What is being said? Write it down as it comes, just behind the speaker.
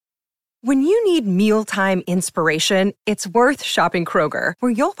When you need mealtime inspiration, it's worth shopping Kroger,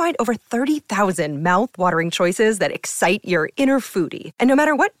 where you'll find over 30,000 mouth-watering choices that excite your inner foodie. And no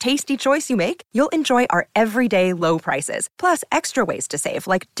matter what tasty choice you make, you'll enjoy our everyday low prices, plus extra ways to save,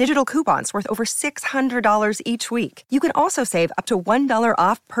 like digital coupons worth over $600 each week. You can also save up to $1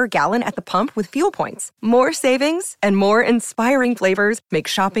 off per gallon at the pump with fuel points. More savings and more inspiring flavors make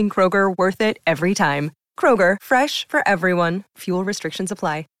shopping Kroger worth it every time. Kroger, fresh for everyone. Fuel restrictions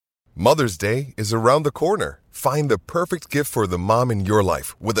apply. Mother's Day is around the corner. Find the perfect gift for the mom in your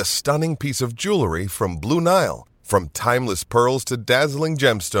life with a stunning piece of jewelry from Blue Nile. From timeless pearls to dazzling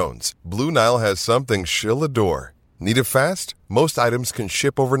gemstones, Blue Nile has something she'll adore. Need it fast? Most items can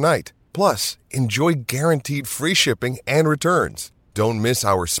ship overnight. Plus, enjoy guaranteed free shipping and returns. Don't miss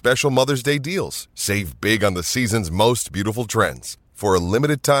our special Mother's Day deals. Save big on the season's most beautiful trends. For a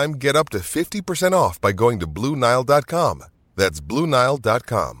limited time, get up to 50% off by going to BlueNile.com. That's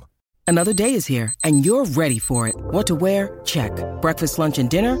BlueNile.com. Another day is here, and you're ready for it. What to wear? Check. Breakfast, lunch, and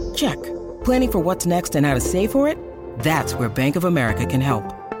dinner? Check. Planning for what's next and how to save for it? That's where Bank of America can help.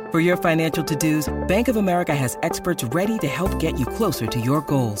 For your financial to-dos, Bank of America has experts ready to help get you closer to your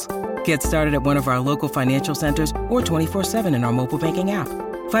goals. Get started at one of our local financial centers or 24/7 in our mobile banking app.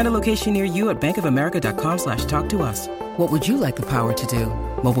 Find a location near you at bankofamerica.com/talktous. What would you like the power to do?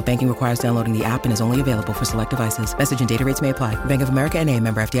 Mobile banking requires downloading the app and is only available for select devices. Message and data rates may apply. Bank of America N.A.,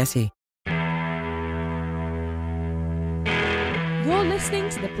 member FDIC. You're listening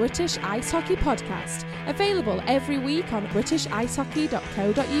to the British Ice Hockey Podcast, available every week on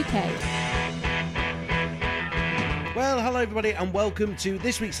britishicehockey.co.uk. Well, hello everybody and welcome to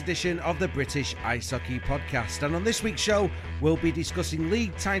this week's edition of the British Ice Hockey Podcast. And on this week's show, we'll be discussing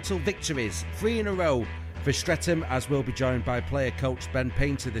league title victories, 3 in a row for Streatham, as we'll be joined by player coach Ben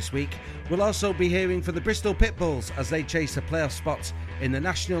Painter this week. We'll also be hearing from the Bristol Pitbulls as they chase a playoff spot in the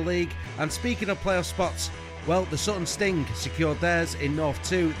National League. And speaking of playoff spots, well, the Sutton Sting secured theirs in North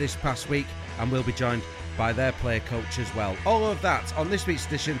 2 this past week, and we'll be joined by their player coach as well. All of that on this week's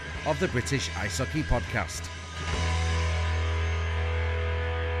edition of the British Ice Hockey Podcast.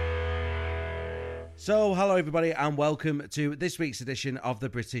 So, hello everybody and welcome to this week's edition of the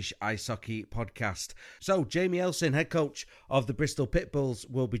British Ice Hockey Podcast. So, Jamie Elson, head coach of the Bristol Pitbulls,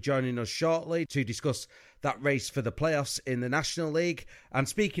 will be joining us shortly to discuss that race for the playoffs in the National League. And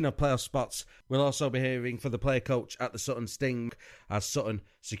speaking of playoff spots, we'll also be hearing from the player coach at the Sutton Sting as Sutton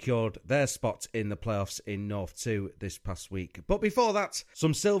secured their spot in the playoffs in North 2 this past week. But before that,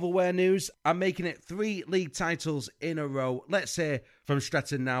 some silverware news. I'm making it 3 league titles in a row. Let's hear from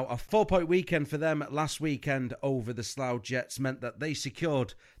Streatham now. A 4-point weekend for them last weekend over the Slough Jets meant that they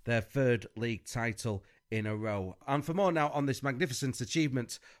secured their 3rd league title in a row. And for more now on this magnificent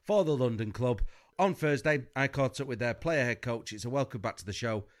achievement for the London club, on Thursday, I caught up with their player head coach. It's a welcome back to the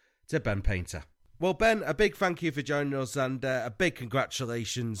show to Ben Painter. Well, Ben, a big thank you for joining us and a big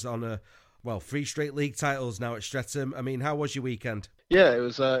congratulations on 3 straight league titles now at Streatham. I mean, how was your weekend? Yeah, it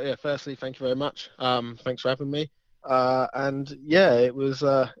was. Firstly, thank you very much. Thanks for having me. It was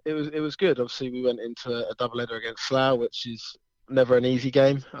good. Obviously, we went into a doubleheader against Slough, which is never an easy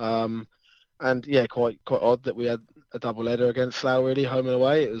game. Quite odd that we had a doubleheader against Slough, really, home and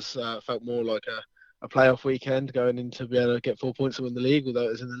away. It was felt more like a playoff weekend going in to be able to get 4 points to win the league, although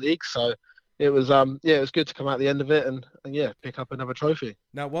it was in the league. So it was good to come out the end of it and pick up another trophy.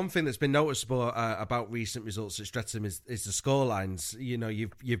 Now, one thing that's been noticeable about recent results at Streatham is the score lines. You know,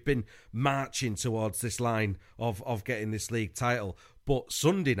 you've been marching towards this line of getting this league title. But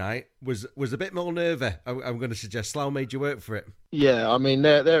Sunday night was a bit more nervy. I'm going to suggest Slough made you work for it. Yeah, I mean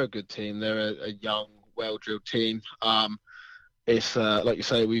they're a good team. They're a young, well-drilled team. It's like you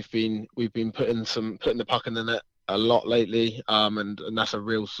say, we've been putting the puck in the net a lot lately, and that's a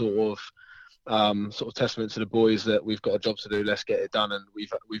real sort of testament to the boys that we've got a job to do. Let's get it done, and we've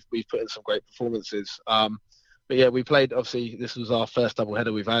put in some great performances. But yeah, we played. Obviously, this was our first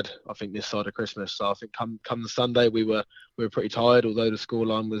doubleheader we've had, I think, this side of Christmas. So I think come the Sunday, we were pretty tired. Although the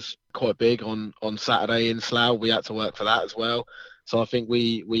scoreline was quite big on Saturday in Slough, we had to work for that as well. So I think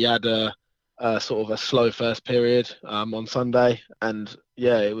we had a sort of a slow first period on Sunday, and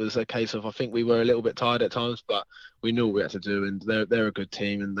yeah, it was a case of I think we were a little bit tired at times, but we knew what we had to do, and they're a good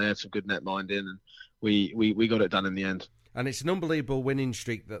team, and they had some good net minding, and we got it done in the end. And it's an unbelievable winning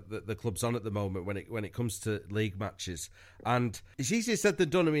streak that the club's on at the moment when it comes to league matches. And it's easier said than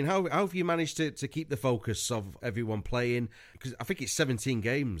done. I mean, how have you managed to keep the focus of everyone playing? Because I think it's 17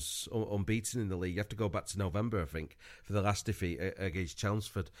 games unbeaten in the league. You have to go back to November, I think, for the last defeat against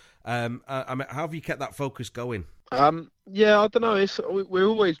Chelmsford. How have you kept that focus going? Yeah, I don't know. We're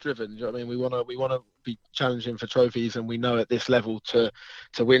always driven. Do you know what I mean? We want to be challenging for trophies, and we know at this level to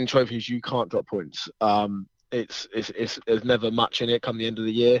win trophies you can't drop points. It's there's never much in it come the end of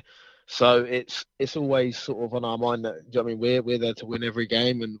the year, so it's always sort of on our mind that, do you know what I mean, we're there to win every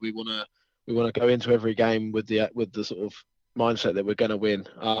game, and we want to go into every game with the sort of mindset that we're going to win.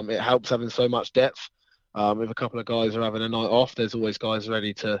 It helps having so much depth. If a couple of guys are having a night off, there's always guys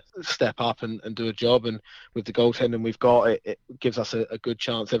ready to step up and do a job. And with the goaltending we've got, it gives us a good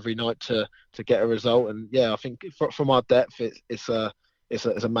chance every night to get a result. And yeah, I think from our depth, it's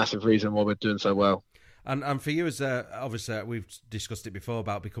a massive reason why we're doing so well. And for you, as obviously we've discussed it before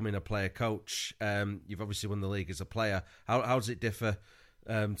about becoming a player coach. You've obviously won the league as a player. How does it differ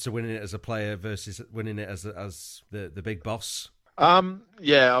to winning it as a player versus winning it as the big boss?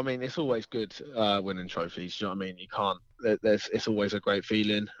 Yeah, I mean, it's always good winning trophies. Do you know what I mean? You can't. It's always a great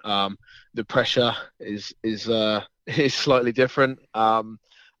feeling. The pressure is slightly different.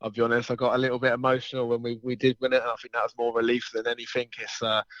 I'll be honest, I got a little bit emotional when we did win it. I think that was more relief than anything. It's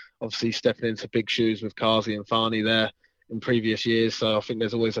obviously stepping into big shoes with Kazi and Fani there in previous years. So I think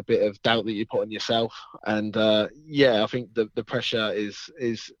there's always a bit of doubt that you put on yourself. And yeah, I think the pressure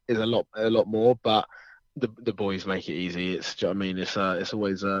is a lot more, but the boys make it easy. It's, do you know what I mean? It's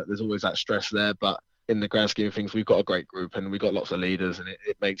always there's always that stress there, but in the grand scheme of things, we've got a great group and we've got lots of leaders, and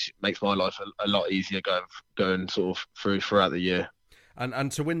it makes my life a lot easier going sort of throughout the year.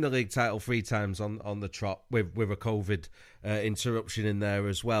 And to win the league title 3 times on the trot with a COVID interruption in there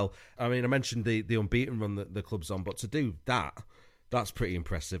as well. I mean, I mentioned the unbeaten run that the club's on, but to do that's pretty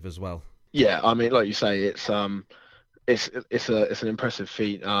impressive as well. Yeah, I mean, like you say, it's an impressive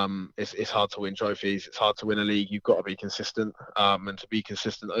feat. It's hard to win trophies. It's hard to win a league. You've got to be consistent, and to be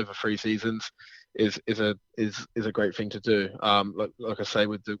consistent over 3 seasons is a great thing to do. Like I say,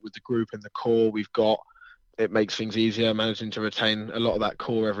 with the group and the core we've got, it makes things easier. Managing to retain a lot of that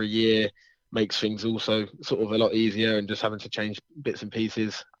core every year makes things also sort of a lot easier, and just having to change bits and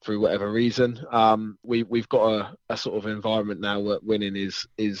pieces through whatever reason. We've got a sort of environment now where winning is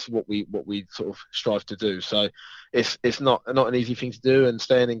what we sort of strive to do. So it's not an easy thing to do, and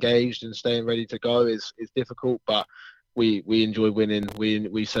staying engaged and staying ready to go is difficult, but we enjoy winning.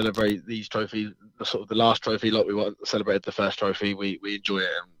 We celebrate these trophies, sort of the last trophy like we celebrated the first trophy. We enjoy it,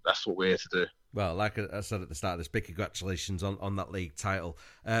 and that's what we're here to do. Well, like I said at the start of this, big congratulations on that league title.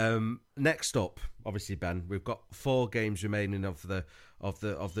 Next up, obviously, Ben, we've got 4 games remaining of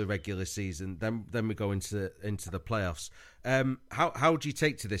the regular season. Then we go into the playoffs. How do you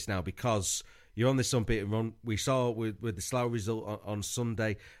take to this now? Because you're on this unbeaten run. We saw with the Slough result on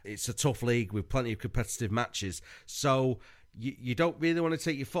Sunday. It's a tough league with plenty of competitive matches. So you don't really want to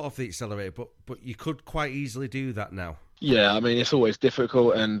take your foot off the accelerator, but you could quite easily do that now. Yeah, I mean, it's always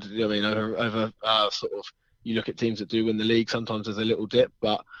difficult, and I mean, over sort of, you look at teams that do win the league, sometimes there's a little dip,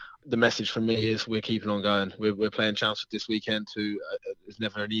 but the message from me is we're keeping on going. We're playing Chelmsford this weekend, who is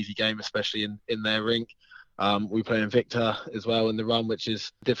never an easy game, especially in their rink. We play Invicta as well in the run, which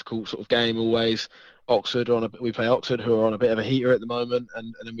is a difficult sort of game always. We play Oxford, who are on a bit of a heater at the moment,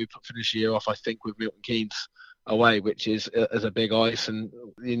 and then we finish the year off, I think, with Milton Keynes away, which is as a big ice, and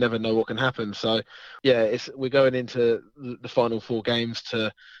you never know what can happen. So yeah, we're going into the final 4 games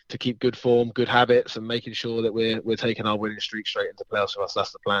to keep good form, good habits, and making sure that we're taking our winning streak straight into playoffs for us.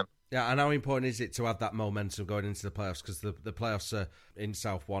 That's the plan. Yeah, and how important is it to have that momentum going into the playoffs? Because the playoffs are in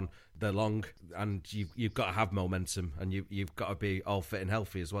South 1, they're long, and you've got to have momentum, and you've got to be all fit and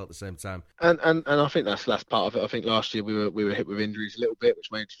healthy as well at the same time. And I think that's part of it. I think last year we were hit with injuries a little bit,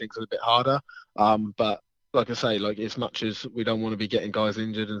 which made things a little bit harder. But like I say, like, as much as we don't want to be getting guys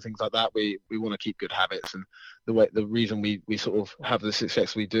injured and things like that, we want to keep good habits. And the reason we sort of have the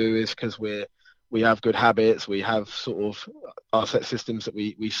success we do is because we have good habits. We have sort of our set systems that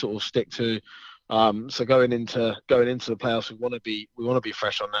we sort of stick to. So going into the playoffs, we want to be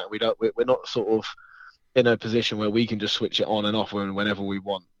fresh on that. We're not sort of in a position where we can just switch it on and off whenever we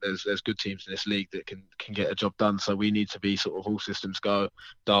want. There's good teams in this league that can get a job done. So we need to be sort of all systems go,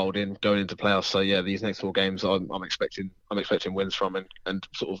 dialed in, going into playoffs. So yeah, these next 4 games I'm expecting wins from and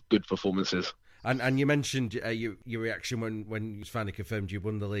sort of good performances. And you mentioned your reaction when you finally confirmed you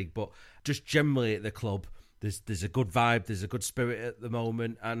won the league, but just generally at the club, there's a good vibe, there's a good spirit at the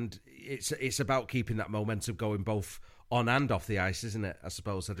moment, and it's about keeping that momentum going both on and off the ice, isn't it? I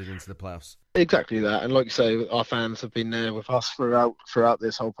suppose, heading into the playoffs. Exactly that, and like you say, our fans have been there with us throughout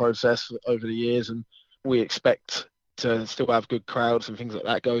this whole process over the years, and we expect to still have good crowds and things like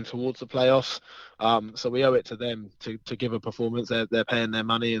that going towards the playoffs. So we owe it to them to give a performance. They're paying their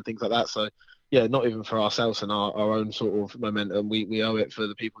money and things like that. So not even for ourselves and our own sort of momentum. We owe it for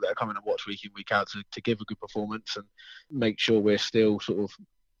the people that are coming and watch week in, week out to give a good performance and make sure we're still sort of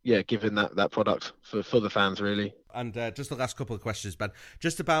giving that product for the fans, really. And just the last couple of questions, Ben,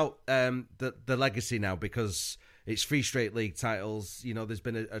 just about the legacy now, because it's 3 straight league titles. You know, there's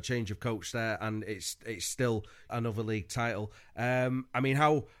been a change of coach there, and it's still another league title. I mean,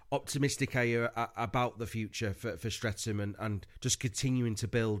 how optimistic are you about the future for Streatham and just continuing to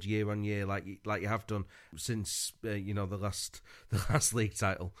build year on year like you have done since the last league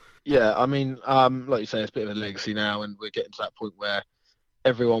title? Yeah, I mean, like you say, it's a bit of a legacy now, and we're getting to that point where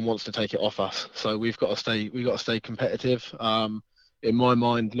everyone wants to take it off us. So we've got to stay competitive. In my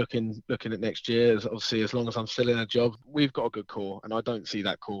mind, looking at next year, obviously, as long as I'm still in a job, we've got a good core, and I don't see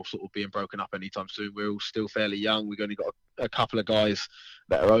that core sort of being broken up anytime soon. We're all still fairly young. We've only got a couple of guys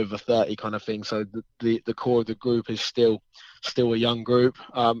that are over 30 kind of thing. So the core of the group is still a young group,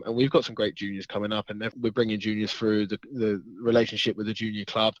 and we've got some great juniors coming up, and we're bringing juniors through. The relationship with the junior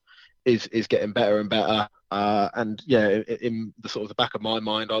club is getting better and better. And in the sort of the back of my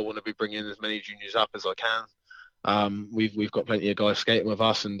mind, I want to be bringing as many juniors up as I can. We've got plenty of guys skating with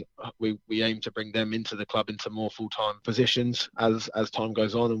us, and we aim to bring them into the club into more full-time positions as time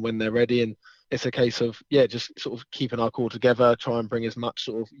goes on and when they're ready. And it's a case of just sort of keeping our core together, try and bring as much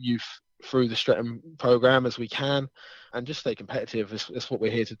sort of youth through the Streatham programme as we can, and just stay competitive. It's what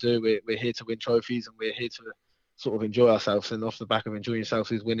we're here to do. We're here to win trophies, and we're here to sort of enjoy ourselves, and off the back of enjoying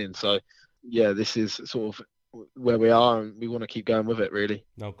yourselves is winning. So this is sort of where we are, and we want to keep going with it, really.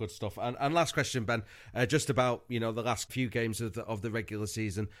 No, good stuff. And last question, Ben, just about the last few games of the regular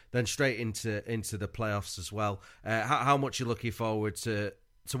season, then straight into the playoffs as well. How much are you looking forward to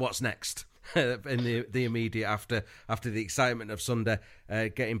what's next in the immediate after the excitement of Sunday,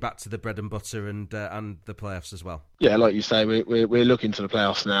 getting back to the bread and butter and the playoffs as well? Yeah, like you say, we're looking to the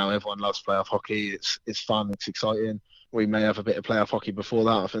playoffs now. Everyone loves playoff hockey. It's fun. It's exciting. We may have a bit of playoff hockey before that.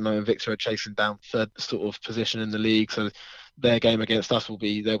 I think Invicta are chasing down third sort of position in the league, so their game against us they'll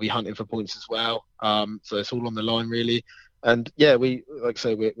be hunting for points as well. So it's all on the line, really. And we like I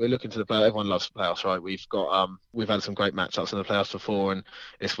say, we're looking to the playoffs. Everyone loves the playoffs, right? We've had some great matchups in the playoffs before, and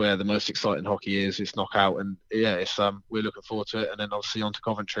it's where the most exciting hockey is. It's knockout, and it's we're looking forward to it. And then obviously on to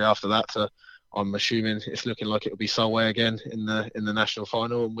Coventry after that. I'm assuming it's looking like it'll be Solway again in the national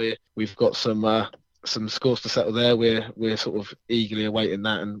final, and we've got some scores to settle there. We're sort of eagerly awaiting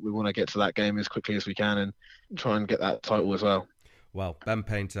that, and we want to get to that game as quickly as we can and try and get that title as well. Well, Ben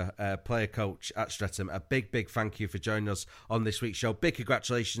Painter, player coach at Streatham, a big thank you for joining us on this week's show. Big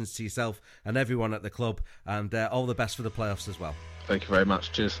congratulations to yourself and everyone at the club, and all the best for the playoffs as well. Thank you very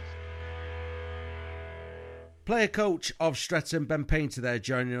much. Cheers. Player coach of Streatham, Ben Painter there,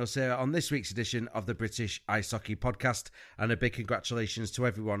 joining us here on this week's edition of the British Ice Hockey Podcast, and a big congratulations to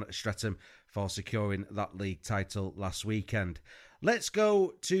everyone at Streatham for securing that league title last weekend. Let's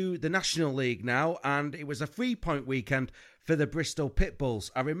go to the National League now, and it was a 3-point weekend for the Bristol Pitbulls.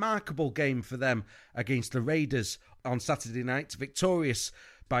 A remarkable game for them against the Raiders on Saturday night, victorious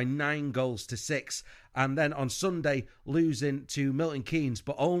by 9-6, and then on Sunday losing to Milton Keynes,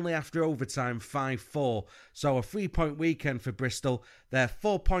 but only after overtime 5-4. So a 3-point weekend for Bristol. They're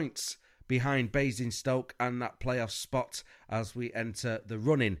 4 points behind Basingstoke and that playoff spot as we enter the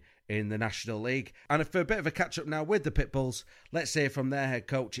running in the National League. And for a bit of a catch-up now with the Pitbulls, let's hear from their head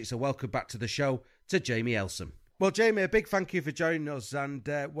coach. It's a welcome back to the show to Jamie Elsom. Well, Jamie, a big thank you for joining us. And,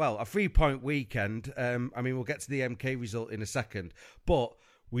 a 3-point weekend. We'll get to the MK result in a second. But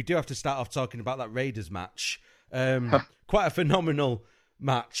we do have to start off talking about that Raiders match. Quite a phenomenal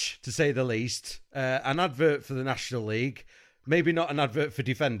match, to say the least. An advert for the National League. Maybe not an advert for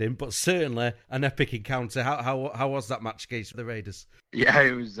defending, but certainly an epic encounter. How was that match against the Raiders? Yeah,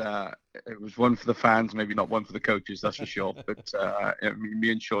 it was one for the fans, maybe not one for the coaches, that's for sure. But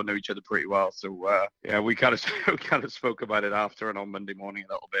me and Sean know each other pretty well, so we kind of spoke about it after and on Monday morning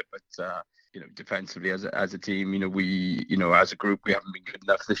a little bit. But defensively as a team, we as a group we haven't been good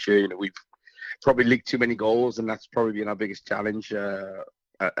enough this year. We've probably leaked too many goals, and that's probably been our biggest challenge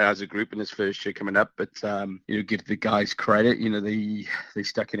as a group in this first year coming up. But give the guys credit. They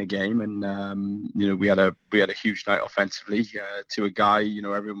stuck in a game, and we had a huge night offensively to a guy.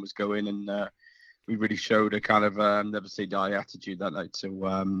 Everyone was going, and we really showed a kind of never say die attitude that night. So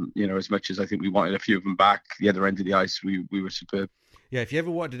as much as I think we wanted a few of them back, the other end of the ice, we were superb. Yeah, if you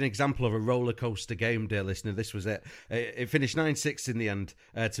ever wanted an example of a roller coaster game, dear listener, this was it. It finished 9-6 in the end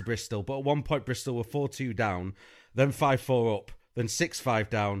to Bristol, but at one point Bristol were 4-2 down, then 5-4 up, then 6-5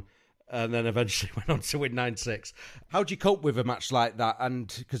 down, and then eventually went on to win 9-6. How do you cope with a match like that? And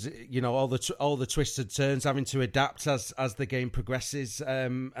because all the twists and turns, having to adapt as the game progresses,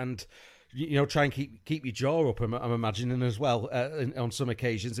 and try and keep your jaw up. I'm imagining as well on some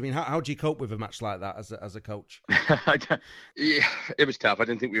occasions. I mean, how do you cope with a match like that as a coach? Yeah, it was tough. I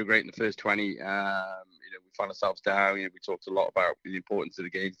didn't think we were great in the first 20. We found ourselves down. We talked a lot about the importance of the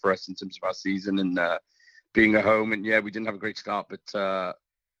game for us in terms of our season and being at home. And we didn't have a great start, but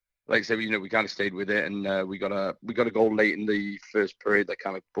like I said, we kind of stayed with it, and we got a goal late in the first period that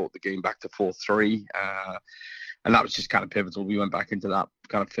kind of brought the game back to 4-3. And that was just kind of pivotal. We went back into that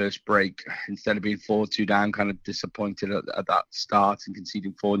kind of first break. Instead of being 4-2 down, kind of disappointed at that start and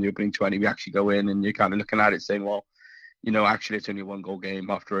conceding 4 in the opening 20, we actually go in and you're kind of looking at it saying, well, actually it's only a 1-goal game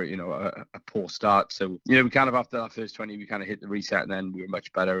after, a poor start. So, we kind of, after that first 20, we kind of hit the reset, and then we were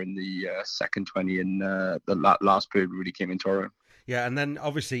much better in the second 20, and the last period really came into our own. Yeah, and then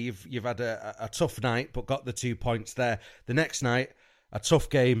obviously you've had a tough night, but got the 2 points there. The next night, a tough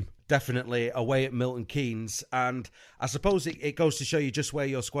game, definitely away at Milton Keynes, and I suppose it goes to show you just where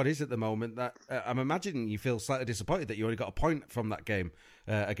your squad is at the moment. That I'm imagining you feel slightly disappointed that you only got a point from that game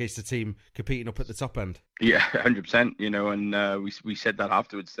against a team competing up at the top end. Yeah, 100%. And we said that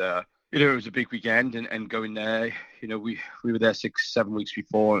afterwards. It was a big weekend, and going there, we were there 6-7 weeks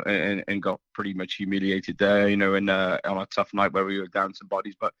before and got pretty much humiliated there, and on a tough night where we were down some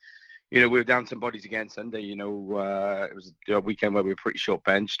bodies. But, we were down some bodies again Sunday. It was a weekend where we were pretty short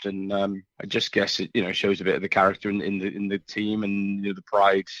benched, and I just guess it, shows a bit of the character in the team, and the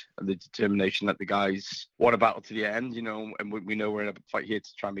pride and the determination that the guys want to battle to the end. And we know we're in a fight here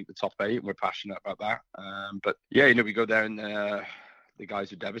to try and make the top 8, and we're passionate about that. But we go there and the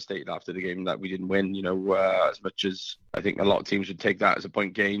guys were devastated after the game that we didn't win. As much as I think a lot of teams would take that as a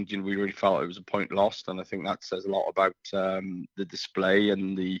point gained, we really felt it was a point lost, and I think that says a lot about the display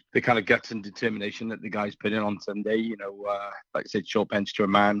and the kind of guts and determination that the guys put in on Sunday. Like I said, short bench to a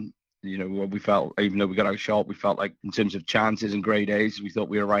man. We felt, even though we got outshot, we felt like in terms of chances and grade A's, we thought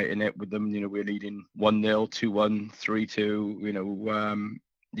we were right in it with them. We were leading 1-0, 2-1, 3-2.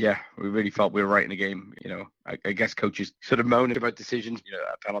 We really felt we were right in the game. I guess coaches sort of moaning about decisions.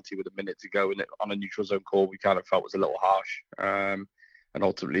 A penalty with a minute to go and on a neutral zone call, we kind of felt was a little harsh. And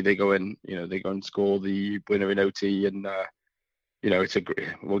ultimately they go in, they go and score the winner in OT, and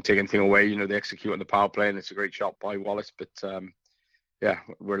won't take anything away. They execute on the power play, and it's a great shot by Wallace. But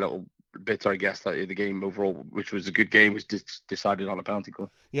we're a little bit, I guess, that the game overall, which was a good game, was decided on a penalty call.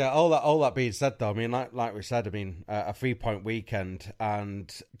 Yeah, all that being said, though, I mean, like we said, I mean, a 3-point weekend.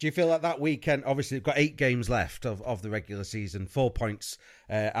 And do you feel like that weekend, obviously, we've got 8 games left of the regular season, 4 points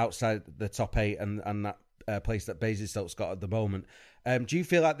outside the top 8 and that place that Basingstoke's got at the moment. Do you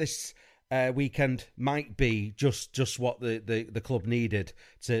feel like this weekend might be just what the club needed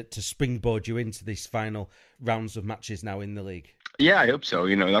to springboard you into these final rounds of matches now in the league? Yeah, I hope so.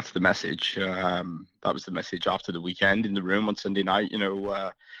 That's the message. That was the message after the weekend in the room on Sunday night.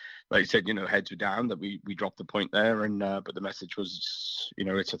 Like you said, heads were down that we dropped the point there, and but the message was,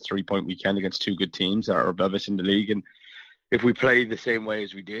 it's a 3-point weekend against 2 good teams that are above us in the league, and if we play the same way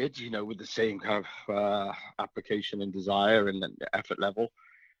as we did, with the same kind of application and desire and effort level,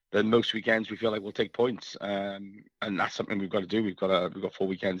 then most weekends we feel like we'll take points, and that's something we've got to do. We've got 4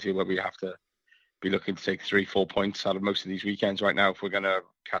 weekends here where we have to be looking to take 3-4 points out of most of these weekends right now if we're going to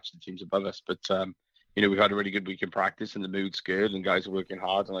catch the teams above us. But we've had a really good week in practice, and the mood's good, and guys are working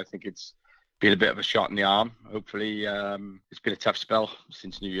hard, and I think it's been a bit of a shot in the arm. Hopefully, it's been a tough spell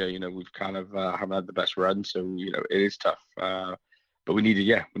since New Year. We've kind of haven't had the best run, so it is tough. But we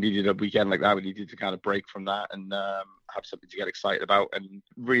needed a weekend like that. We needed to kind of break from that and have something to get excited about and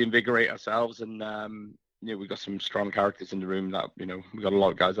reinvigorate ourselves. And we've got some strong characters in the room that we got a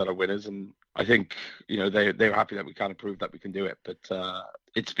lot of guys that are winners, and I think they were happy that we kind of proved that we can do it. But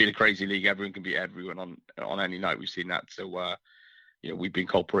it's been a crazy league. Everyone can beat everyone on any night. We've seen that. So we've been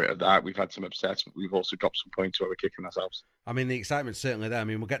culprit of that. We've had some upsets, but we've also dropped some points where we're kicking ourselves. I mean, the excitement's certainly there. I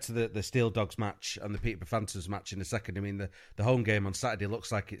mean, we'll get to the Steel Dogs match and the Peterborough Phantoms match in a second. I mean, the home game on Saturday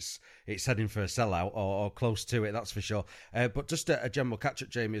looks like it's heading for a sellout or close to it, that's for sure. But just a general catch-up,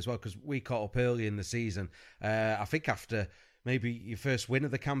 Jamie, as well, because we caught up early in the season. I think after maybe your first win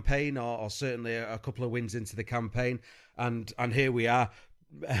of the campaign or certainly a couple of wins into the campaign. And here we are,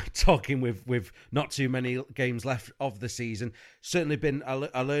 talking with not too many games left of the season. Certainly been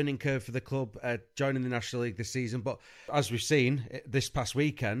a learning curve for the club joining the National League this season, but as we've seen this past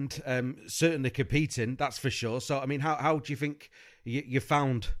weekend, certainly competing, that's for sure. So I mean, how do you think you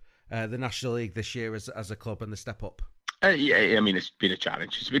found the National League this year as a club and the step up? Yeah, I mean, it's been a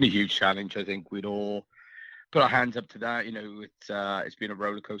challenge. It's been a huge challenge. I think we'd all put our hands up to that. It's been a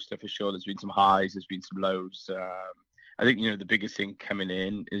roller coaster for sure. There's been some highs, there's been some lows. I think, the biggest thing coming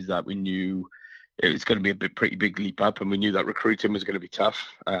in is that we knew it was going to be pretty big leap up, and we knew that recruiting was going to be tough.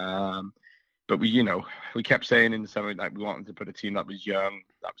 But we kept saying in the summer that we wanted to put a team that was young.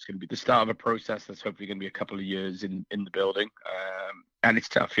 That was going to be the start of a process that's hopefully going to be a couple of years in the building. And it's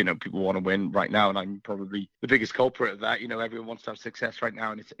tough, people want to win right now, and I'm probably the biggest culprit of that. Everyone wants to have success right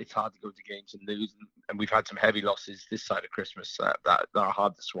now, and it's hard to go to games and lose. And we've had some heavy losses this side of Christmas that are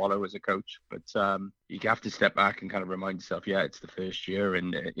hard to swallow as a coach. But you have to step back and kind of remind yourself, it's the first year,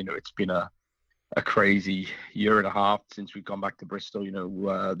 and it's been a crazy year and a half since we've gone back to Bristol.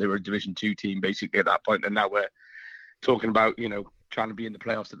 They were a Division 2 team basically at that point, and now we're talking about trying to be in the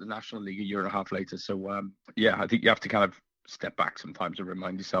playoffs at the National League a year and a half later. So I think you have to kind of step back sometimes and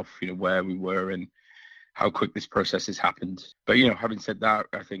remind yourself where we were and how quick this process has happened. But having said that,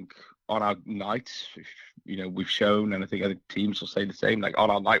 I think on our nights, we've shown, and I think other teams will say the same, like on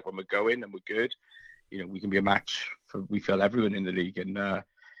our night when we're going and we're good, we can be a match for, we feel, everyone in the league. And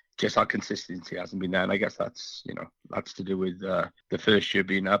just our consistency hasn't been there, and I guess that's to do with the first year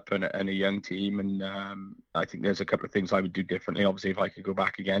being up and a young team. And I think there's a couple of things I would do differently, obviously, if I could go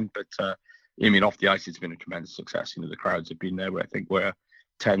back again. But off the ice, it's been a tremendous success. The crowds have been there. I think we're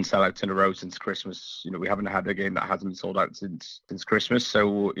 10 sellouts in a row since Christmas. We haven't had a game that hasn't been sold out since Christmas.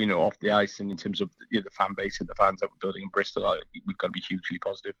 So off the ice, and in terms of the fan base and the fans that we're building in Bristol, we've got to be hugely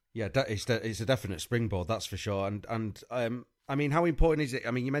positive. Yeah, it's a definite springboard, that's for sure. And how important is it?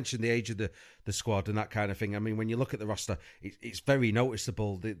 You mentioned the age of the squad and that kind of thing. When you look at the roster, it's very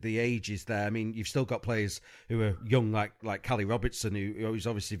noticeable. The age is there. You've still got players who are young, like Callie Robertson, who's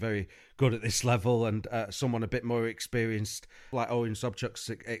obviously very good at this level, and someone a bit more experienced, like Owen Sobchuk's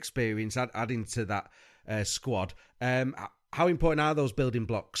experience, adding to that squad. How important are those building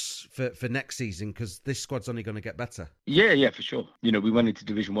blocks for next season? Because this squad's only going to get better. Yeah, for sure. We went into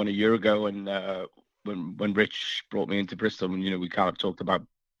Division 1 a year ago, and when Rich brought me into Bristol, and we kind of talked about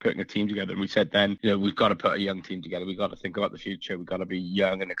putting a team together, and we said then, we've got to put a young team together. We've got to think about the future. We've got to be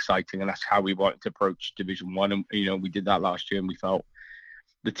young and exciting, and that's how we wanted to approach Division 1. And we did that last year, and we felt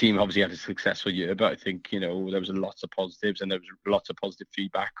the team obviously had a successful year, but I think there was lots of positives, and there was lots of positive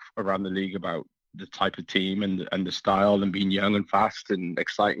feedback around the league about the type of team and the style, and being young and fast and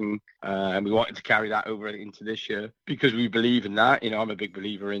exciting. And we wanted to carry that over into this year because we believe in that. I'm a big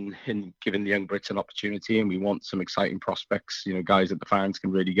believer in giving the young Brits an opportunity, and we want some exciting prospects, guys that the fans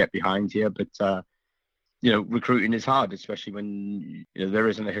can really get behind here. But recruiting is hard, especially when there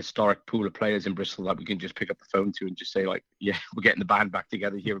isn't a historic pool of players in Bristol that we can just pick up the phone to and just say, like, yeah, we're getting the band back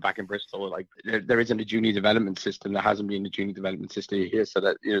together here, back in Bristol. Like, there isn't a junior development system. There hasn't been a junior development system here, so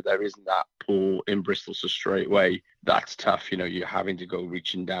that there isn't that pool in Bristol. So straight away, that's tough. You're having to go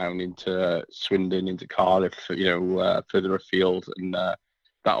reaching down into Swindon, into Cardiff, further afield, and that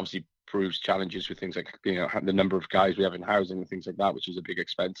obviously proves challenges with things like the number of guys we have in housing and things like that, which is a big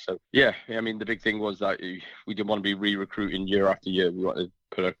expense. So the big thing was that we didn't want to be re-recruiting year after year. We wanted to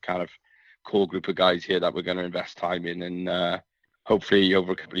put a kind of core group of guys here that we're going to invest time in, and hopefully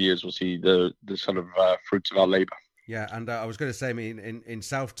over a couple of years we'll see the sort of fruits of our labour. Yeah, and I was going to say, in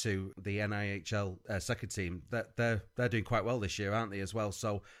South 2, the NIHL second team, they're doing quite well this year, aren't they, as well?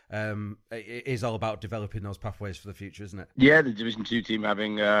 So it is all about developing those pathways for the future, isn't it? Yeah, the Division 2 team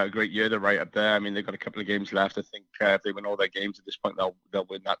having a great year. They're right up there. They've got a couple of games left. I think if they win all their games at this point, they'll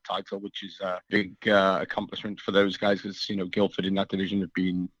win that title, which is a big accomplishment for those guys, because Guildford in that division have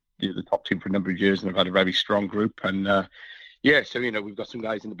been the top team for a number of years and have had a very strong group. And so we've got some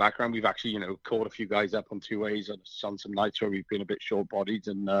guys in the background. We've actually caught a few guys up on two ways on some nights where we've been a bit short-bodied,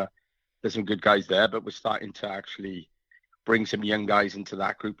 and there's some good guys there. But we're starting to actually bring some young guys into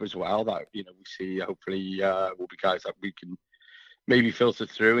that group as well. That we see hopefully will be guys that we can maybe filter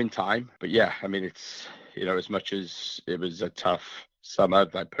through in time. But it's as much as it was a tough summer,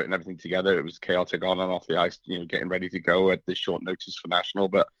 like putting everything together, it was chaotic on and off the ice. Getting ready to go at this short notice for national,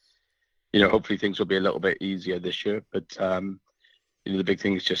 but. Hopefully things will be a little bit easier this year. But, the big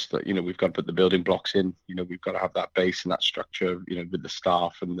thing is just that, we've got to put the building blocks in. We've got to have that base and that structure, with the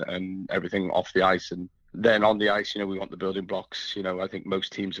staff and everything off the ice. And then on the ice, we want the building blocks. I think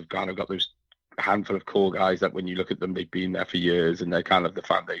most teams have kind of got those handful of core guys that when you look at them, they've been there for years and they're kind of the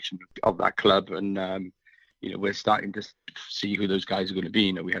foundation of that club. And, we're starting to see who those guys are going to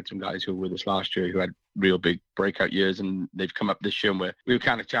be. We had some guys who were with us last year who had real big breakout years, and they've come up this year, and we were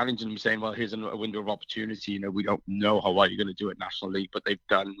kind of challenging them, saying, well, here's a window of opportunity. We don't know how well you're going to do at National League, but they've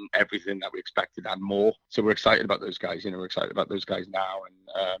done everything that we expected and more. So we're excited about those guys. We're excited about those guys now,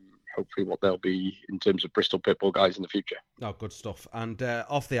 and hopefully what they'll be in terms of Bristol Pitbull guys in the future. Oh, good stuff. And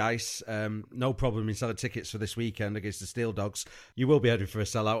off the ice, no problem in selling tickets for this weekend against the Steel Dogs. You will be heading for a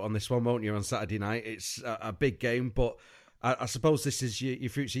sellout on this one, won't you, on Saturday night? It's a big game, but I suppose this is your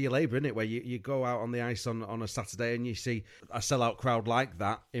fruits of your labour, isn't it? Where you go out on the ice on a Saturday and you see a sellout crowd like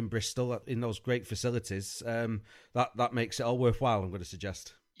that in Bristol, in those great facilities. That makes it all worthwhile, I'm going to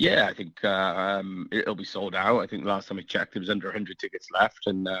suggest. Yeah, I think it'll be sold out. I think the last time I checked, there was under 100 tickets left.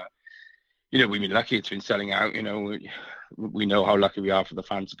 And, we've been lucky it's been selling out. We know how lucky we are for the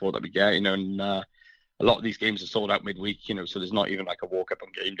fan support that we get, and a lot of these games are sold out midweek, so there's not even like a walk up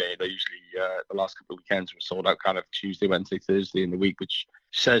on game day. They're usually, the last couple of weekends were sold out kind of Tuesday, Wednesday, Thursday in the week, which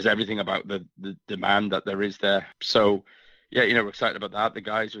says everything about the demand that there is there. So, yeah, we're excited about that. The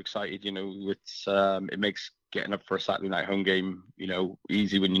guys are excited, it makes getting up for a Saturday night home game,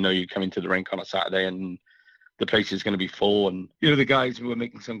 easy when you come into the rink on a Saturday and the place is going to be full. And, the guys who were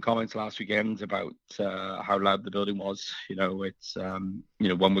making some comments last weekend about how loud the building was, it's, when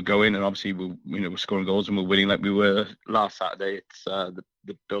we're going and obviously we're scoring goals and we're winning like we were last Saturday, it's the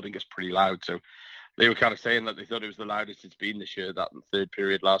building is pretty loud. So they were kind of saying that they thought it was the loudest it's been this year, that third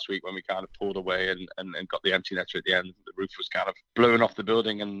period last week when we kind of pulled away and got the empty netter at the end. The roof was kind of blowing off the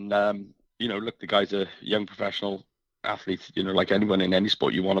building. And, look, the guys are young professional athletes, like anyone in any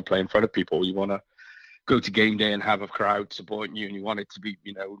sport. You want to play in front of people. You want to go to game day and have a crowd supporting you, and you want it to be,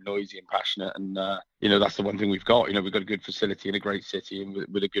 noisy and passionate. And, that's the one thing we've got. We've got a good facility in a great city and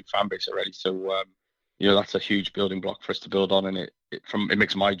with a good fan base already. So, that's a huge building block for us to build on, and it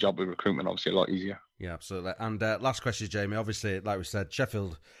makes my job with recruitment obviously a lot easier. Yeah, absolutely. And last question, Jamie. Obviously, like we said,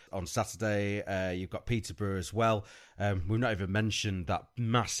 Sheffield on Saturday. You've got Peterborough as well. We've not even mentioned that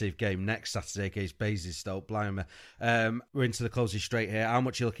massive game next Saturday against Basingstoke. Blimey. We're into the closing straight here. How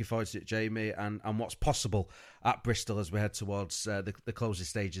much are you looking forward to it, Jamie? And what's possible at Bristol as we head towards the closing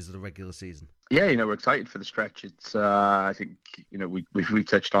stages of the regular season? Yeah, we're excited for the stretch. It's I think we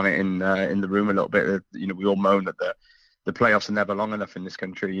touched on it in the room a little bit. We all moan that the playoffs are never long enough in this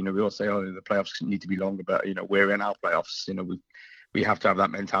country. We all say, the playoffs need to be longer, but we're in our playoffs. We have to have that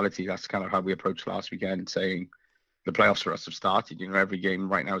mentality. That's kind of how we approached last weekend, saying the playoffs for us have started. Every game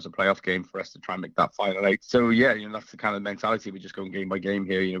right now is a playoff game for us to try and make that final eight. So yeah, that's the kind of mentality. We're just going game by game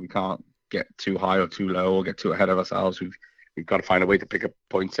here. We can't get too high or too low or get too ahead of ourselves. We've got to find a way to pick up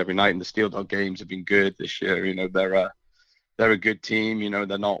points every night. And the Steel Dog games have been good this year. They're a good team.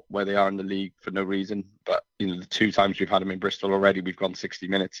 They're not where they are in the league for no reason. But, the two times we've had them in Bristol already, we've gone 60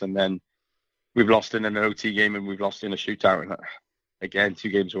 minutes. And then we've lost in an OT game and we've lost in a shootout. And again, two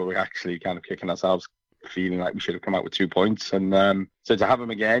games where we're actually kind of kicking ourselves, feeling like we should have come out with 2 points. And so to have them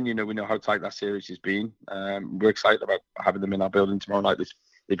again, we know how tight that series has been. We're excited about having them in our building tomorrow night.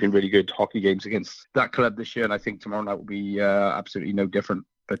 They've been really good hockey games against that club this year. And I think tomorrow night will be absolutely no different.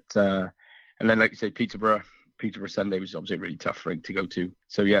 But and then, like you say, Peterborough Sunday was obviously a really tough rink to go to.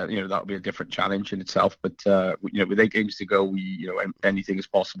 So yeah, that'll be a different challenge in itself. But with 8 games to go, anything is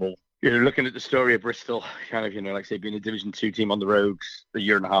possible. Looking at the story of Bristol, kind of, like I say, being a Division 2 team on the road a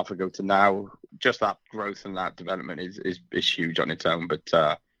year and a half ago to now, just that growth and that development is huge on its own.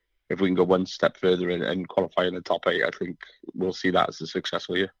 But if we can go one step further and qualify in the top 8, I think we'll see that as a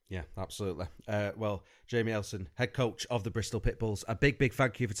successful year. Yeah, absolutely. Well, Jamie Elson, head coach of the Bristol Pitbulls, a big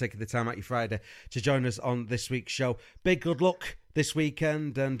thank you for taking the time out your Friday to join us on this week's show. Big good luck this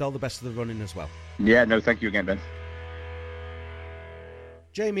weekend and all the best of the running as well. Yeah, no, thank you again, Ben.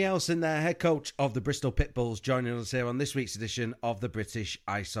 Jamie Elson there, head coach of the Bristol Pitbulls, joining us here on this week's edition of the British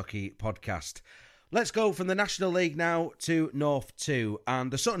Ice Hockey Podcast. Let's go from the National League now to North 2,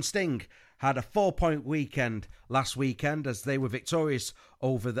 and the Sutton Sting had a 4-point weekend last weekend as they were victorious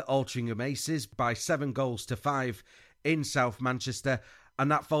over the Altrincham Aces by 7-5 in South Manchester,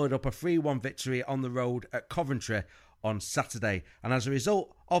 and that followed up a 3-1 victory on the road at Coventry on Saturday. And as a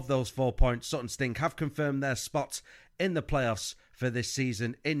result of those 4 points, Sutton Sting have confirmed their spot in the playoffs for this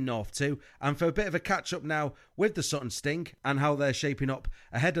season in North 2. And for a bit of a catch-up now with the Sutton Sting and how they're shaping up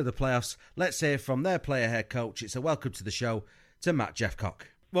ahead of the playoffs, let's hear from their player head coach. It's a welcome to the show to Matt Jeffcock.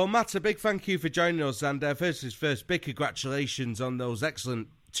 Well, Matt, a big thank you for joining us. And first things first, big congratulations on those excellent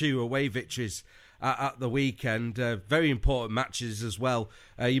 2 away victories at the weekend. Very important matches as well.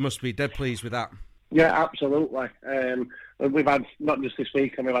 You must be dead pleased with that. Yeah, absolutely. We've had, not just this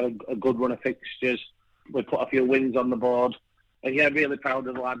weekend, we've had a good run of fixtures. We've put a few wins on the board. And yeah, really proud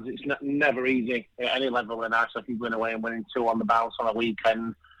of the lads. It's never easy at any level in ice hockey, going away and winning 2 on the bounce on a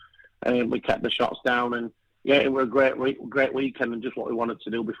weekend. We kept the shots down, and yeah, it was a great weekend and just what we wanted to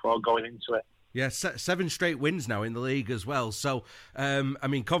do before going into it. Yeah, 7 straight wins now in the league as well. So,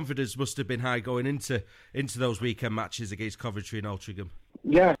 confidence must have been high going into those weekend matches against Coventry and Altrincham.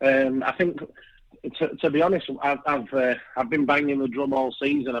 Yeah, I think, to be honest, I've been banging the drum all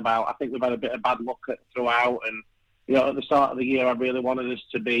season about, I think we've had a bit of bad luck throughout, and at the start of the year, I really wanted us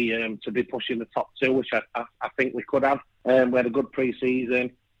to be pushing the top two, which I think we could have. We had a good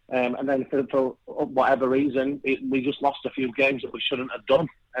pre-season, and then for whatever reason, we just lost a few games that we shouldn't have done,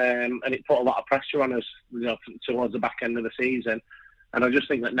 and it put a lot of pressure on us, towards the back end of the season. And I just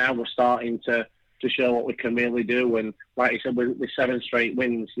think that now we're starting to show what we can really do. And like you said, with 7 straight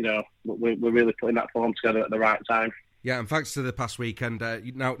wins, we're really putting that form together at the right time. Yeah, and thanks to the past weekend,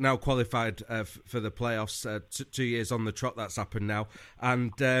 now qualified for the playoffs, 2 years on the trot that's happened now.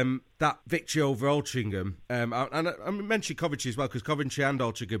 And that victory over Altrincham, and I mentioned Coventry as well, because Coventry and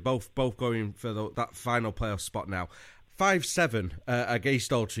Altrincham both going for that final playoff spot now. 5-7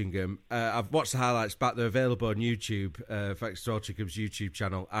 against Altrincham. I've watched the highlights back. They're available on YouTube, thanks to Altrincham's YouTube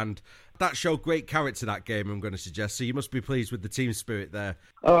channel. And that showed great character, that game, I'm going to suggest. So you must be pleased with the team spirit there.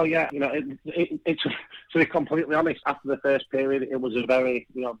 Oh, yeah. It's to be completely honest, after the first period, it was a very,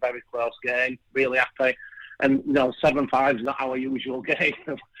 very close game. Really happy. And, 7-5 is not our usual game.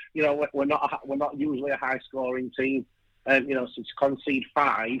 We're not usually a high-scoring team. So to concede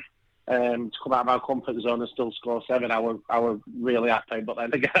 5... to come out of our comfort zone and still score 7, I was really happy. But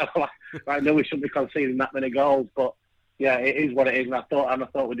then again, I know we shouldn't be conceding that many goals. But yeah, it is what it is. And I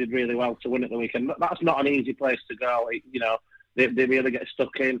thought we did really well to win at the weekend. That's not an easy place to go. They really get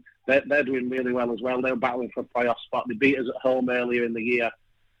stuck in. They're doing really well as well. They were battling for a playoff spot. They beat us at home earlier in the year.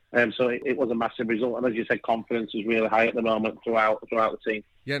 So it was a massive result. And as you said, confidence is really high at the moment throughout the team.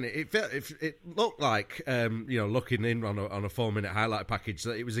 Yeah, and it looked like, looking in on a 4-minute highlight package,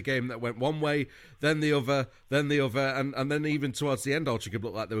 that it was a game that went one way, then the other, and then even towards the end, Altrincham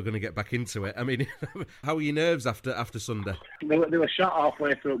looked like they were going to get back into it. I mean, how were your nerves after Sunday? They were shot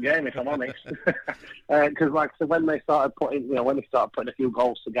halfway through the game, if I'm honest. Because, when they started putting a few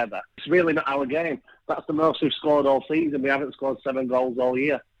goals together, it's really not our game. That's the most we've scored all season. We haven't scored 7 goals all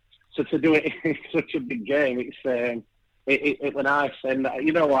year. So to do it in such a big game, it was nice. And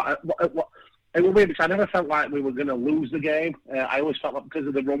you know what? It was weird because I never felt like we were going to lose the game. I always felt like because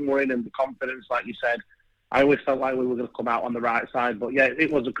of the run we're in and the confidence, like you said, I always felt like we were going to come out on the right side. But yeah,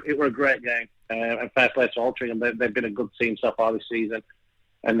 it was a great game. And fair play to Altrincham. They've been a good team so far this season.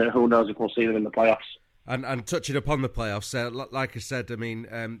 And who knows if we'll see them in the playoffs. And touching upon the playoffs, like I said, I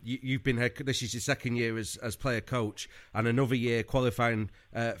mean, you've been here. This is your second year as player coach, and another year qualifying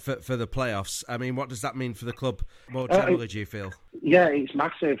for the playoffs. I mean, what does that mean for the club more generally? Do you feel? Yeah, it's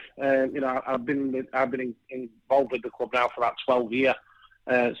massive. I've been involved with the club now for about 12 years.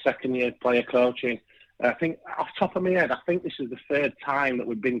 Second year player coaching. I think off the top of my head, I think this is the 3rd time that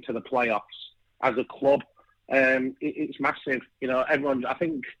we've been to the playoffs as a club. It's massive. Everyone, I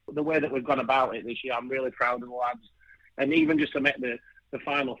think the way that we've gone about it this year, I'm really proud of the lads. And even just to make the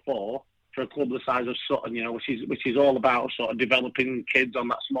Final Four for a club the size of Sutton, which is all about sort of developing kids on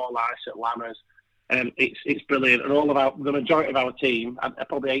that small ice at Lammers. It's brilliant. And all about the majority of our team,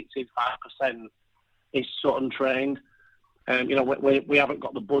 probably 85%, is Sutton trained. We haven't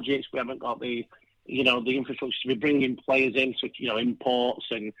got the budgets, we haven't got the infrastructure to be bringing players in, so imports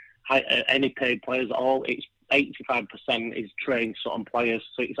and any paid players at all. It's 85% is trained Sutton players,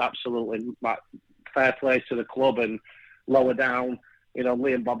 so it's absolutely fair play to the club. And lower down,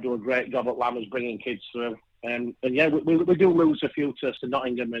 Lee and Bob do a great job at Lammers bringing kids through. And yeah, we do lose a few to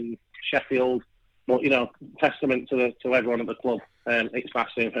Nottingham and Sheffield, but testament to everyone at the club. It's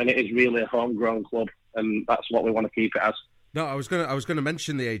massive, and it is really a homegrown club, and that's what we want to keep it as. No, I was going to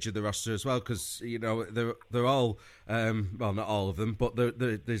mention the age of the roster as well, because they're all not all of them, but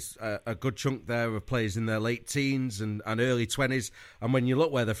there's a good chunk there of players in their late teens and early 20s. And when you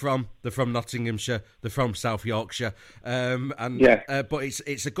look where they're from Nottinghamshire, they're from South Yorkshire, but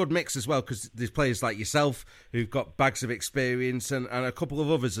it's a good mix as well, because there's players like yourself who've got bags of experience and a couple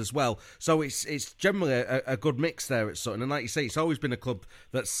of others as well. So it's generally a good mix there at Sutton. And like you say, it's always been a club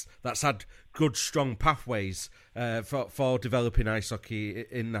that's had good, strong pathways for developing ice hockey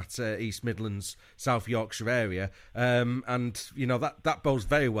in that East Midlands, South Yorkshire area. And, that bodes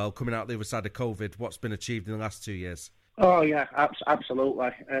very well coming out the other side of COVID, what's been achieved in the last 2 years. Oh, yeah, absolutely.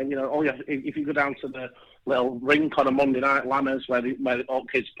 And, if you go down to the little rink on a Monday night, Lammers, where all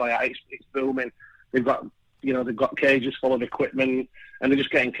kids play at, it's booming. They've got cages full of equipment, and they're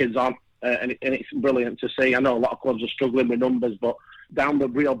just getting kids on. And it's brilliant to see. I know a lot of clubs are struggling with numbers, but down the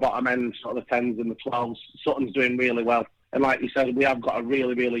real bottom end, sort of the 10s and the 12s, Sutton's doing really well. And like you said, we have got a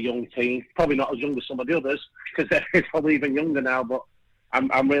really, really young team. Probably not as young as some of the others, because they're probably even younger now, but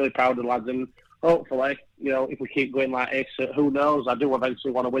I'm really proud of the lads. And hopefully, if we keep going like this, who knows? I do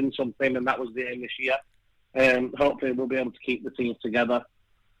eventually want to win something, and that was the aim this year. Hopefully we'll be able to keep the team together.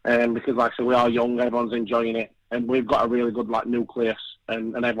 Because like I said, we are young, everyone's enjoying it. And we've got a really good nucleus,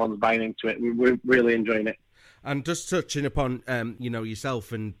 and everyone's buying into it. We're really enjoying it. And just touching upon,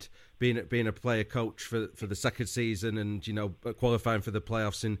 yourself and being a player coach for the second season, and qualifying for the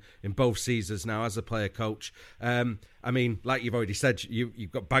playoffs in both seasons now as a player coach. I mean, like you've already said,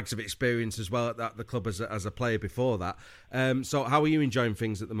 you've got bags of experience as well at the club as a player before that. So how are you enjoying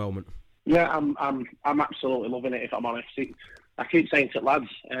things at the moment? Yeah, I'm absolutely loving it, if I'm honest. I keep saying to lads,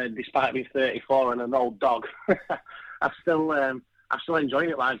 despite being 34 and an old dog, I'm still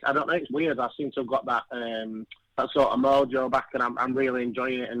enjoying it. Like, I don't know, it's weird. I seem to have got that sort of mojo back, and I'm really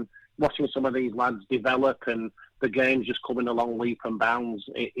enjoying it. And watching some of these lads develop, and the game's just coming along leap and bounds.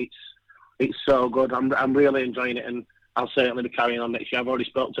 It's so good. I'm really enjoying it, and I'll certainly be carrying on next year. I've already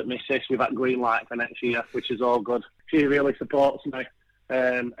spoke to Mrs. We've had green light for next year, which is all good. She really supports me.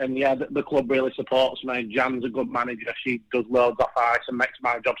 And yeah, the club really supports me. Jan's a good manager. She does loads off ice and makes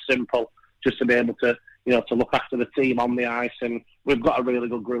my job simple, just to be able to, to look after the team on the ice. And we've got a really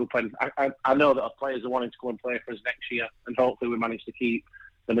good group. And I know that our players are wanting to go and play for us next year. And hopefully we manage to keep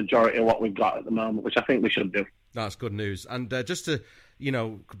the majority of what we've got at the moment, which I think we should do. That's good news. And just to,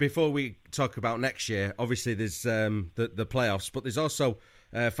 before we talk about next year, obviously there's the playoffs, but there's also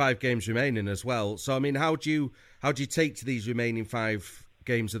 5 games remaining as well. So, I mean, how do you take to these remaining 5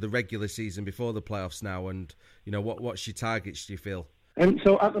 games of the regular season before the playoffs now? And, what's your targets, do you feel? And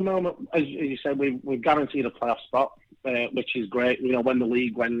so at the moment, as you said, we've guaranteed a playoff spot, which is great. When the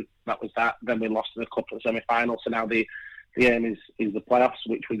league went, that was that. Then we lost in a couple of semi-finals. So now the aim is the playoffs,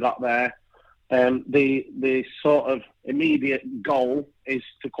 which we got there. The sort of immediate goal is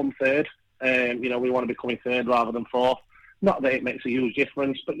to come third. We want to be coming third rather than fourth. Not that it makes a huge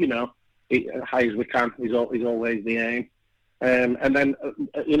difference, but, as high as we can is always the aim. And then,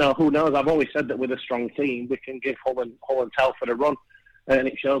 who knows? I've always said that with a strong team, we can give Hull and Telford a run. And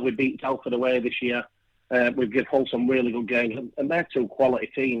it shows. We beat Telford away this year. We've given Hull some really good games. And they're 2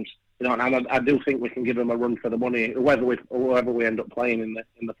 quality teams. And I do think we can give them a run for the money, whoever we end up playing in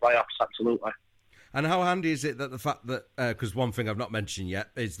the playoffs, absolutely. And how handy is it that the fact that, because one thing I've not mentioned yet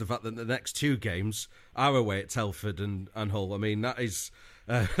is the fact that the next 2 games are away at Telford and Hull. I mean, that is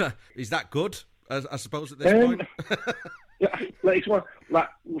that good, I suppose, at this point? Yeah, it's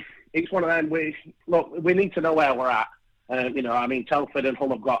one of them. We need to know where we're at. Telford and Hull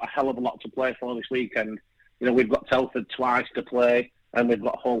have got a hell of a lot to play for this weekend. We've got Telford twice to play, and we've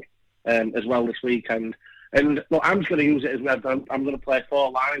got Hull as well this weekend. And look, I'm just going to use it as I'm going to play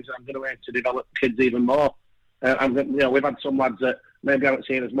 4 lines, and I'm going to aim to develop kids even more. We've had some lads that maybe haven't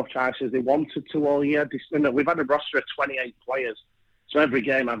seen as much ice as they wanted to all year. We've had a roster of 28 players, so every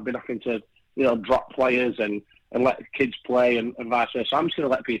game I've been having to drop players and let kids play and vice versa. So I'm just going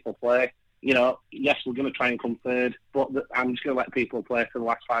to let people play. Yes, we're going to try and come third, but I'm just going to let people play for the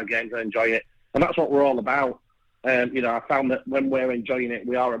last 5 games and enjoy it. And that's what we're all about. I found that when we're enjoying it,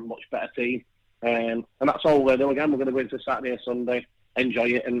 we are a much better team. And that's all we're doing. Again, we're going to go into Saturday or Sunday, enjoy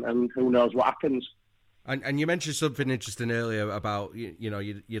it, and who knows what happens. And you mentioned something interesting earlier about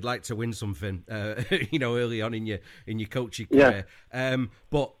you'd like to win something early on in your coaching career. Yeah.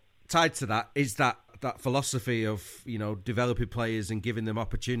 But tied to that is that philosophy of developing players and giving them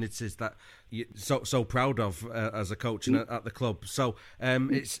opportunities that you're so proud of as a coach and at the club. So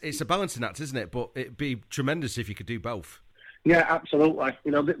it's a balancing act, isn't it? But it'd be tremendous if you could do both. Yeah, absolutely.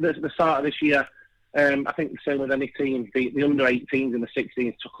 The start of this year, I think the same with any team, the under-18s and the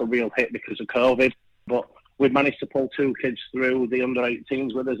 16s took a real hit because of COVID, but we've managed to pull 2 kids through the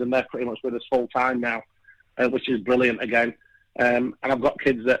under-18s with us, and they're pretty much with us full-time now, which is brilliant again. And I've got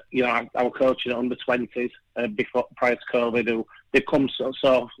kids that, I was coaching at under-20s prior to COVID, who they've come so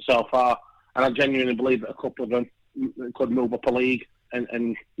far, and I genuinely believe that a couple of them could move up a league,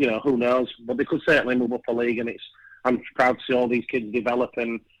 and who knows, but they could certainly move up a league, and I'm proud to see all these kids develop,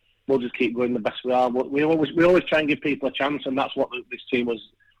 and we'll just keep going the best we are. We always try and give people a chance, and that's what this team was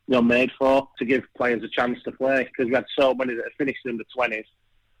made for, to give players a chance to play, because we had so many that had finished in the 20s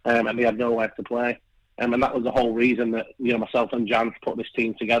and they had nowhere to play. And that was the whole reason that myself and Jan put this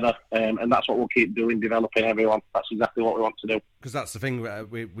team together, and that's what we'll keep doing, developing everyone. That's exactly what we want to do. Because that's the thing,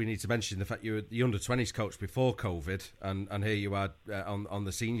 we need to mention the fact you were the under-20s coach before COVID, and here you are on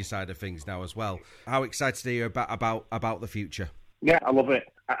the senior side of things now as well. How excited are you about the future? Yeah, I love it.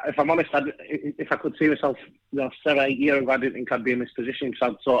 If I'm honest, if I could see myself 7-8 years ago, I didn't think I'd be in this position, because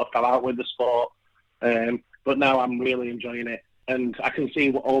I'd sort of fell out with the sport. But now I'm really enjoying it. And I can see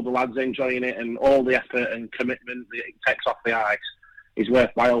what all the lads are enjoying it, and all the effort and commitment that it takes off the ice is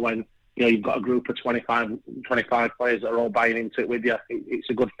worthwhile when you've got a group of 25 players that are all buying into it with you. It's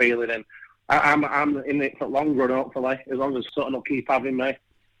a good feeling, and I'm in it for long run, hopefully, as long as Sutton will keep having me,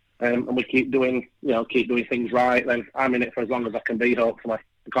 and we keep doing things right. Then I'm in it for as long as I can be, hopefully.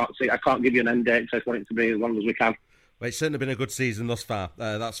 I can't give you an end date. So I just want it to be as long as we can. Well, it's certainly been a good season thus far,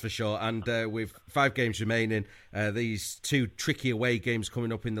 that's for sure. And with 5 games remaining, these 2 tricky away games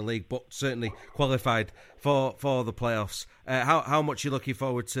coming up in the league, but certainly qualified for the playoffs. How much are you looking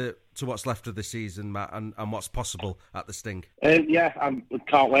forward to what's left of the season, Matt, and what's possible at the Sting? I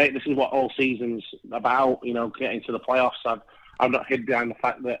can't wait. This is what all season's about, getting to the playoffs. I'm not hid behind the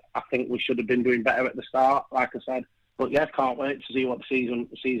fact that I think we should have been doing better at the start, like I said. But yeah, can't wait to see what the season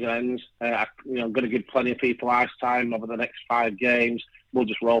ends. I'm going to give plenty of people ice time over the next 5 games. We'll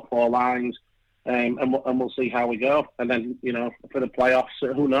just roll 4 lines, and we'll see how we go. And then, for the playoffs,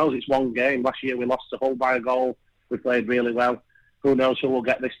 who knows? It's 1 game. Last year we lost to Hull by a goal. We played really well. Who knows who we'll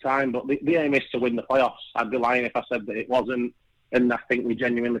get this time? But the aim is to win the playoffs. I'd be lying if I said that it wasn't. And I think we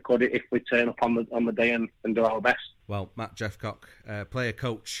genuinely could if we turn up on the day and do our best. Well, Matt Jeffcock, player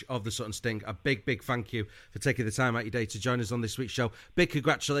coach of the Sutton Sting, a big thank you for taking the time out of your day to join us on this week's show. Big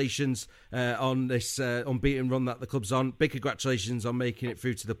congratulations on this unbeaten run that the club's on. Big congratulations on making it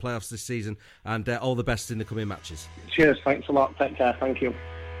through to the playoffs this season, and all the best in the coming matches. Cheers, thanks a lot. Take care, thank you.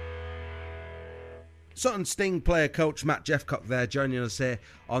 Sutton Sting player coach Matt Jeffcock there joining us here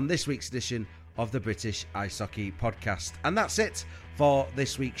on this week's edition of the British Ice Hockey Podcast. And that's it for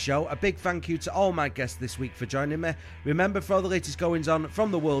this week's show. A big thank you to all my guests this week for joining me. Remember, for all the latest goings on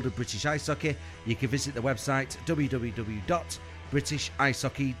from the world of British ice hockey, you can visit the website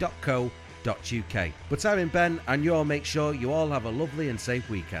www.britishicehockey.co.uk. But I'm Ben, and you all make sure you all have a lovely and safe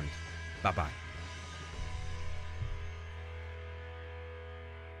weekend. Bye-bye.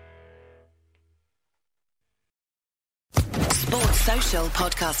 Sports Social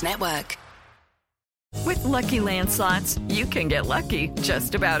Podcast Network. With Lucky Land Slots, you can get lucky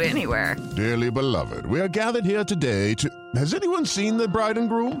just about anywhere. Dearly beloved, we are gathered here today to... Has anyone seen the bride and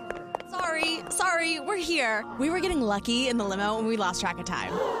groom? Sorry, we're here. We were getting lucky in the limo and we lost track of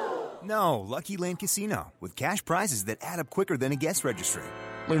time. No, Lucky Land Casino, with cash prizes that add up quicker than a guest registry.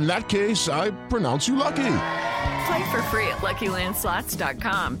 In that case, I pronounce you lucky. Play for free at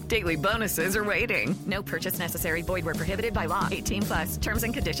LuckyLandSlots.com. Daily bonuses are waiting. No purchase necessary. Void where prohibited by law. 18+. Terms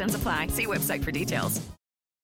and conditions apply. See website for details.